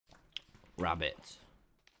rabbit.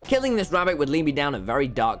 Killing this rabbit would lead me down a very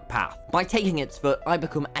dark path. By taking its foot, I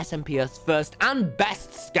become SMP's first and best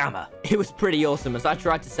scammer. It was pretty awesome as I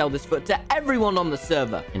tried to sell this foot to everyone on the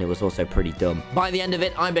server, and it was also pretty dumb. By the end of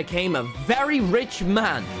it, I became a very rich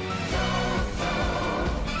man.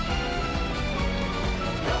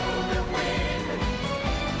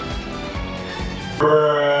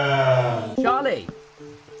 Charlie!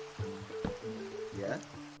 Yeah?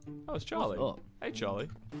 Oh, it's Charlie. Hey, Charlie.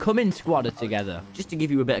 Come-In squad are together. Just to give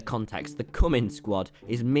you a bit of context, the Come-In squad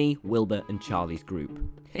is me, Wilbur, and Charlie's group.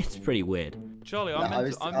 It's pretty weird. Charlie, I'm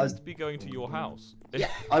meant to be going to your house. Yeah,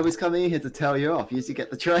 I was coming here to tell you off. You used to get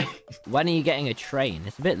the train. When are you getting a train?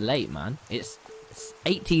 It's a bit late, man. It's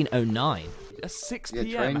 18:09. It's 6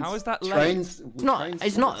 p.m. How is that late?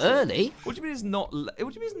 It's not early. What do you mean it's not? What do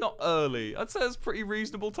you mean it's not early? I'd say it's a pretty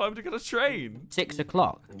reasonable time to get a train. 6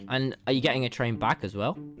 o'clock. And are you getting a train back as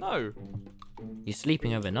well? No. You're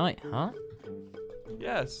sleeping overnight, huh?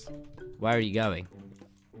 Yes. Where are you going?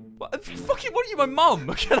 What are you, my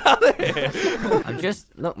mum? Get out of here. I'm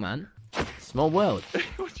just, look, man. Small world.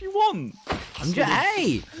 What do you want? I'm just,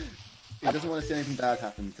 hey! He doesn't want to see anything bad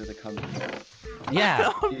happen to the company.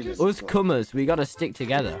 Yeah, us cummers, we gotta stick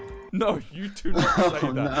together. No, you do not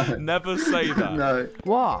say that. No. Never say that. No.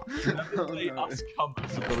 What? Never say us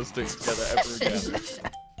cummers have got to stick together ever again.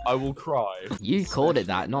 I will cry. You called it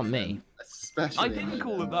that, not me. Especially I didn't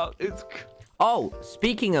call it that. It's... Oh,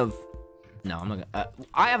 speaking of... No, I'm not gonna...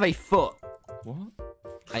 I have a foot. What?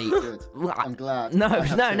 Good. I'm glad.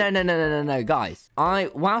 No, guys.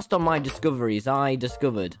 Whilst on my discoveries, I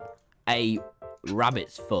discovered a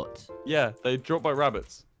rabbit's foot. Yeah, they dropped by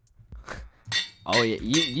rabbits. Oh, yeah,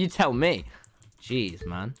 you tell me. Jeez,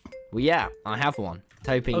 man. Well, yeah, I have one.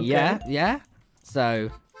 Hoping, Okay. yeah. So,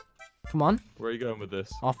 come on. Where are you going with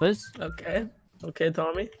this? Offers. Okay,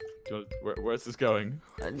 Tommy. Where's this going?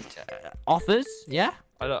 Offers, yeah.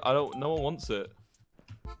 I don't. No one wants it.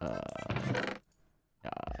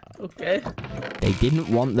 Okay. They didn't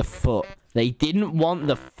want the foot. They didn't want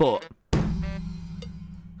the foot.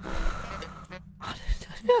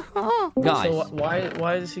 Guys. So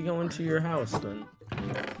why is he going to your house then?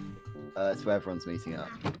 It's where everyone's meeting up.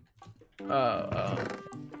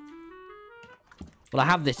 Well, I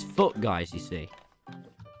have this foot, guys, you see.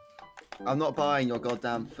 I'm not buying your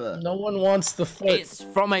goddamn foot. No one wants the foot. It's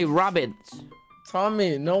from a rabbit.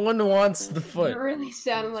 Tommy, no one wants the foot. You're really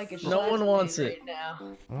sounding like a No one wants it. right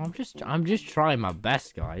now. Well, I'm just trying my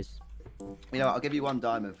best, guys. You know what, I'll give you 1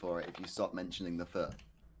 diamond for it if you stop mentioning the foot.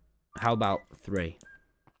 How about 3?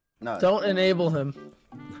 No. Don't enable him.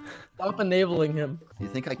 Stop enabling him. You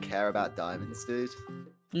think I care about diamonds, dude?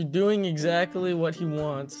 You're doing exactly what he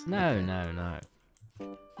wants. No.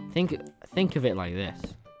 Think of it like this.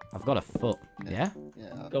 I've got a foot. Yeah?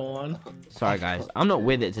 Yeah. Go on. Sorry, guys. I'm not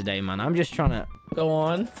with it today, man. I'm just trying to... Go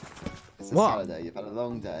on. It's a What? Saturday. You've had a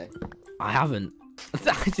long day. I haven't.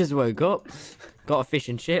 I just woke up, got a fish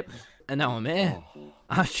and chip, and now I'm here.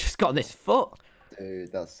 I've just got this foot.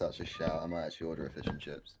 Dude, that's such a shout. I might actually order a fish and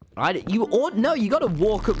chips. No, you gotta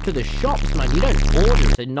walk up to the shops, man. You don't order,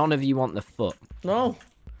 so none of you want the foot. No,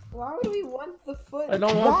 Why would we want the foot? I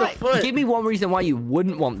don't want the foot. Give me one reason why you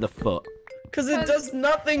wouldn't want the foot. Because it does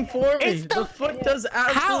nothing for me. It's The foot does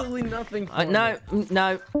absolutely nothing for me.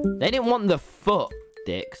 No. They didn't want the foot,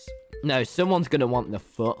 dicks. No, someone's gonna want the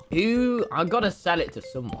foot. I gotta sell it to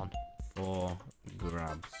someone. 4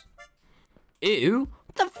 grabs. Ew.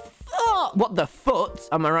 The foot. What, the foot?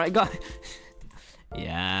 Am I right, guys?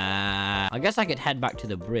 Yeah. I guess I could head back to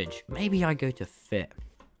the bridge. Maybe I go to Fit.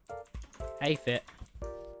 Hey, Fit.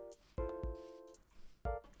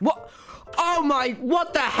 What? Oh my,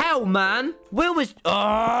 what the hell, man? Will was...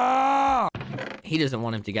 Oh! He doesn't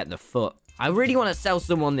want him to get the foot. I really want to sell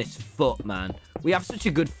someone this foot, man. We have such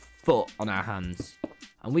a good foot on our hands.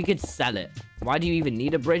 And we could sell it. Why do you even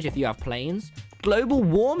need a bridge if you have planes? Global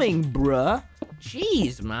warming, bruh.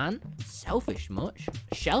 Jeez, man. Selfish much?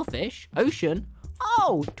 Shellfish? Ocean?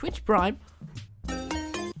 Oh, Twitch Prime.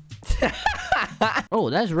 Oh,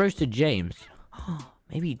 there's Roasted James.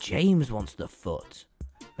 Maybe James wants the foot.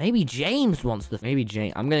 I'm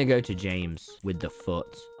gonna go to James with the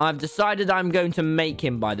foot. I've decided I'm going to make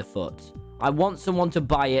him buy the foot. I want someone to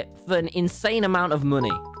buy it for an insane amount of money.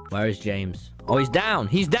 Where is James? Oh, he's down.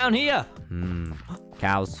 He's down here.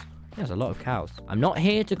 Cows. There's a lot of cows. I'm not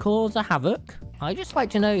here to cause a havoc. I just like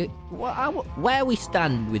to know where we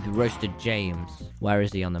stand with Roasted James. Where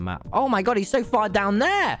is he on the map? Oh my god, he's so far down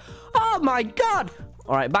there. Oh my god.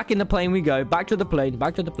 All right, back in the plane we go. Back to the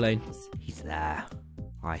plane. He's there.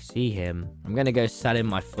 I see him. I'm gonna go sell him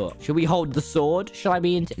my foot. Should we hold the sword? Should I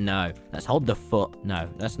be into... No. Let's hold the foot. No,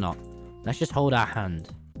 let's not. Let's just hold our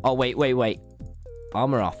hand. Oh, wait, wait, wait.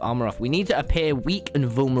 Armor off, armor off. We need to appear weak and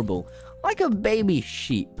vulnerable. Like a baby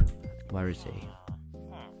sheep. Where is he?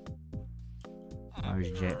 Where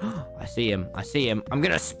is Jay? I see him. I see him. I'm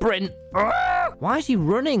gonna sprint. Ah! Why is he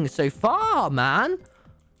running so far, man?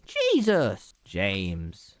 Jesus.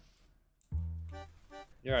 James.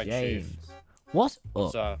 You're right, James. Chief. What's up?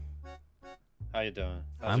 What's up? How you doing?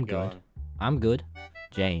 How's I'm it going? good. I'm good.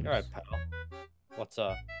 James. You're right, pal. What's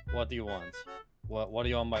up? What do you want? What are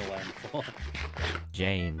you on my land for?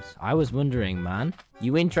 James, I was wondering, man.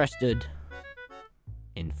 You interested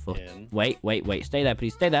in foot? In? Wait, wait, wait. Stay there,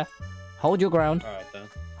 please. Stay there. Hold your ground. Alright then.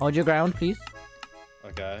 Hold your ground, please.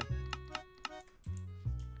 Okay.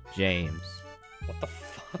 James, What the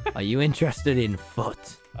fuck? are you interested in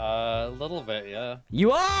foot? A little bit, yeah.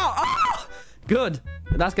 You are! Ah! Good.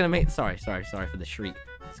 That's gonna make... Sorry for the shriek.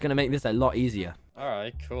 It's gonna make this a lot easier.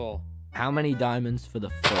 Alright, cool. How many diamonds for the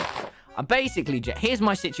foot? Basically, here's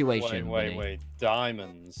my situation. buddy. Wait.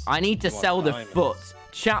 Diamonds. I need to You want sell the diamonds? foot.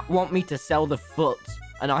 Chat want me to sell the foot,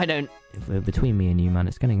 and I don't... If we're between me and you, man,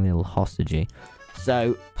 it's getting a little hostagey.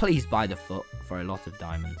 So, please buy the foot for a lot of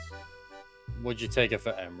diamonds. Would you take it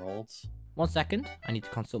for emeralds? 1 second. I need to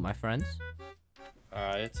consult my friends.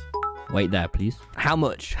 Alright. Wait there, please. How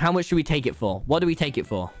much? How much should we take it for? What do we take it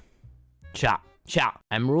for? Chat.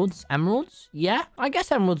 Emeralds? Emeralds? Yeah, I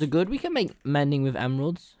guess emeralds are good. We can make mending with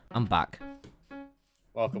emeralds. I'm back.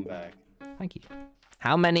 Welcome back. Thank you.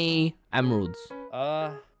 How many emeralds?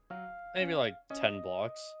 Maybe like 10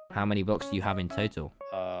 blocks. How many blocks do you have in total?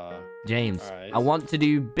 James, alright. I want to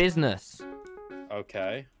do business.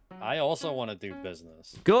 Okay. I also want to do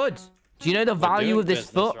business. Good. Do you know the We're value doing of this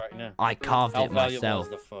business foot? right now. I carved How it valuable myself.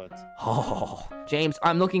 is the foot? Oh, James,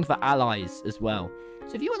 I'm looking for allies as well.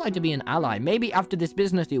 So if you would like to be an ally, maybe after this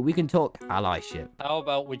business deal, we can talk allyship. How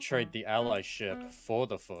about we trade the allyship for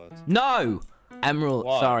the foot? No! Emerald.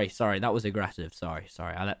 What? Sorry. That was aggressive. Sorry.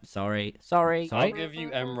 Sorry. I'll give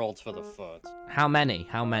you emeralds for the foot. How many?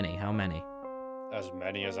 As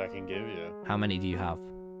many as I can give you. How many do you have?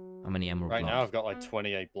 How many emerald Right now blocks? I've got like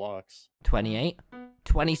 28 blocks. 28?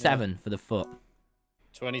 27 for the foot.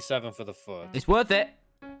 27 for the foot. It's worth it.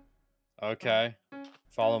 Okay.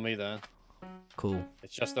 Follow me then. Cool.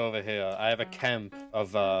 It's just over here. I have a camp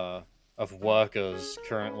of workers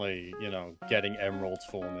currently, you know, getting emeralds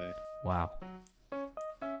for me. Wow.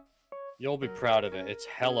 You'll be proud of it. It's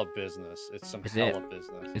hella business. It's some Is it? hella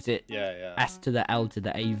business. Is it Yeah. S to the L to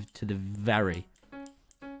the A to the very?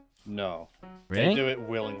 No. Really? They do it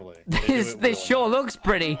willingly. They do it This sure willingly. looks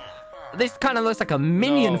pretty. This kind of looks like a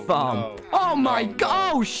minion No, farm. no, Oh my no,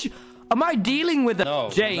 gosh! Am I dealing with a No,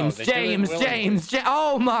 James? no, they do it willingly.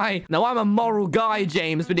 Oh my! No, I'm a moral guy,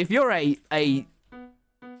 James. But if you're a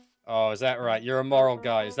Oh, is that right? You're a moral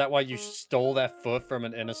guy. Is that why you stole that foot from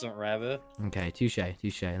an innocent rabbit? okay, touche.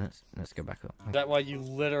 Let's go back up. Is that why you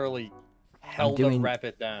literally held the doing-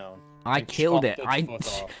 rabbit down? I and killed it. chopped its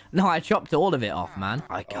foot off? No, I chopped all of it off, man.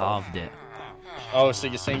 I carved it. Oh, so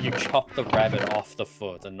you're saying you chopped the rabbit off the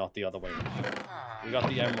foot and not the other way around? We got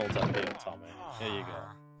the emeralds up here, Tommy. Here you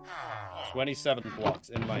go. 27 blocks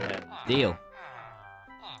in my hand. Deal.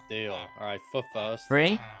 Deal. Alright, foot first.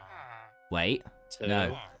 3. Wait. 2.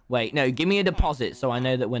 No. Wait. No. Give me a deposit so I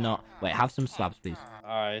know that we're not. Wait. Have some slabs, please.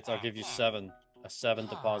 Alright, I'll give you 7. A 7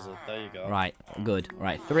 deposit. There you go. Right. Good.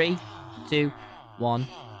 Right. 3, 2, 1.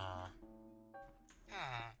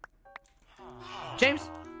 James,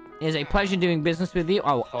 it is a pleasure doing business with you.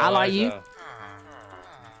 I will ally you. Pleasure.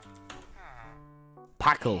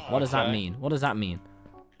 Packle. What does that Okay. mean? What does that mean?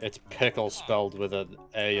 It's pickle spelled with an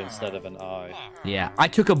A instead of an I. Yeah. I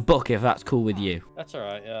took a book if that's cool with you. That's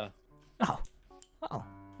alright, yeah. Oh.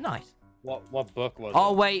 Nice. What book was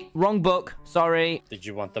Oh, it? wait. Wrong book. Sorry. Did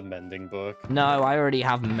you want the mending book? No, I already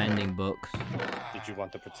have mending books. Did you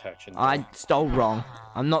want the protection book? I stole wrong.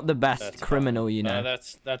 I'm not the best That's criminal, you know. No,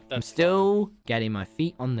 that's I'm still getting my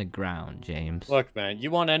feet on the ground, James. fine. Look, man,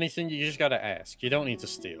 you want anything, you just gotta ask. You don't need to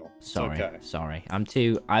steal. It's Sorry, okay. sorry.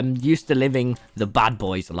 I'm used to living the bad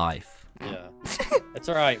boy's life. Yeah. It's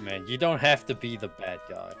alright, man. You don't have to be the bad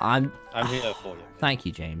guy. I'm here for you. Man. Thank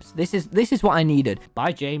you, James. This is what I needed.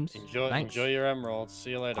 Bye, James. Thanks. Enjoy your emeralds.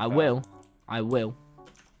 See you later. I pal. will. I will.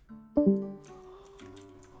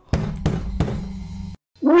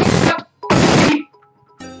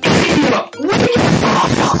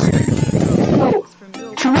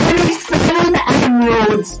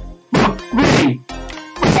 Emeralds.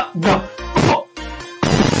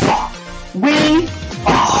 We.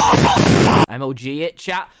 MLG it,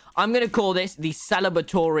 chat. I'm gonna call this the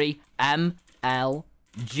celebratory MLG.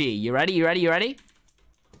 You ready? You ready? You ready?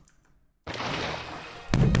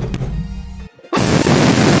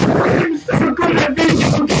 so good at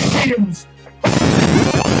video games!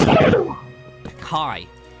 Hi.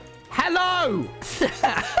 Hello!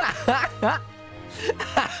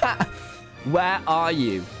 Where are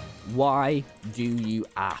you? Why do you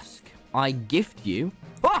ask? I gift you.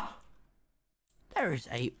 Ah! There is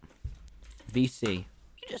a VC.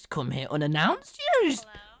 You just come here unannounced? You just...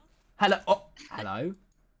 Hello. Oh, hello.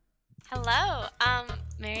 Hello.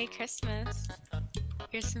 Merry Christmas.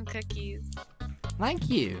 Here's some cookies. Thank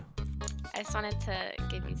you. I just wanted to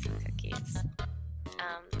give you some cookies.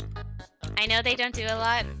 I know they don't do a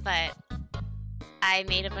lot, but I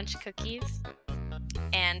made a bunch of cookies,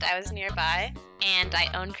 and I was nearby, and I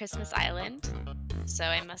own Christmas Island, so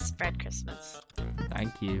I must spread Christmas.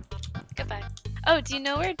 Thank you. Goodbye. Oh, do you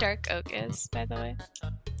know where Dark Oak is, by the way?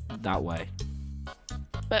 That way.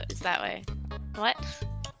 What is that way? What?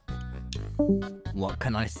 What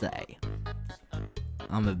can I say?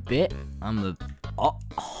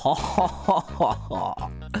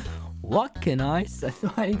 What can I say?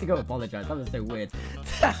 I need to go apologize. That was so weird.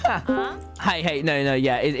 Huh? Hey, no,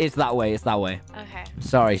 yeah, it's that way. It's that way. Okay.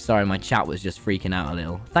 Sorry, my chat was just freaking out a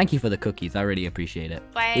little. Thank you for the cookies. I really appreciate it.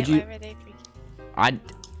 Why Did you... were they freaking?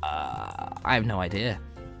 I have no idea.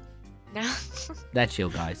 No. They're chill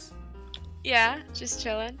guys. Yeah, just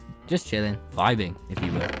chilling. Just chilling, vibing, if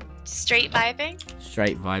you will. Straight vibing?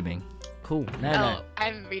 Straight vibing. Cool. No.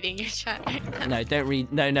 I'm reading your chat right now. No, don't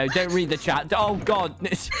read. No, don't read the chat. Oh God.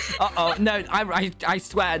 Uh-oh. No, I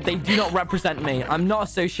swear they do not represent me. I'm not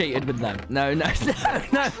associated with them. No.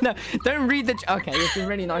 Don't read the. Okay, it's been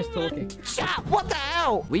really nice talking. Chat. What the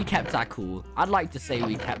hell? We kept our cool. I'd like to say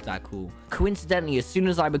we kept our cool. Coincidentally, as soon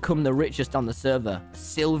as I become the richest on the server,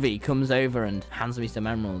 Sylvie comes over and hands me some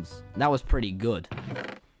emeralds. That was pretty good.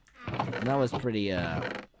 That was pretty.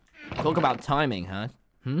 Talk about timing, huh?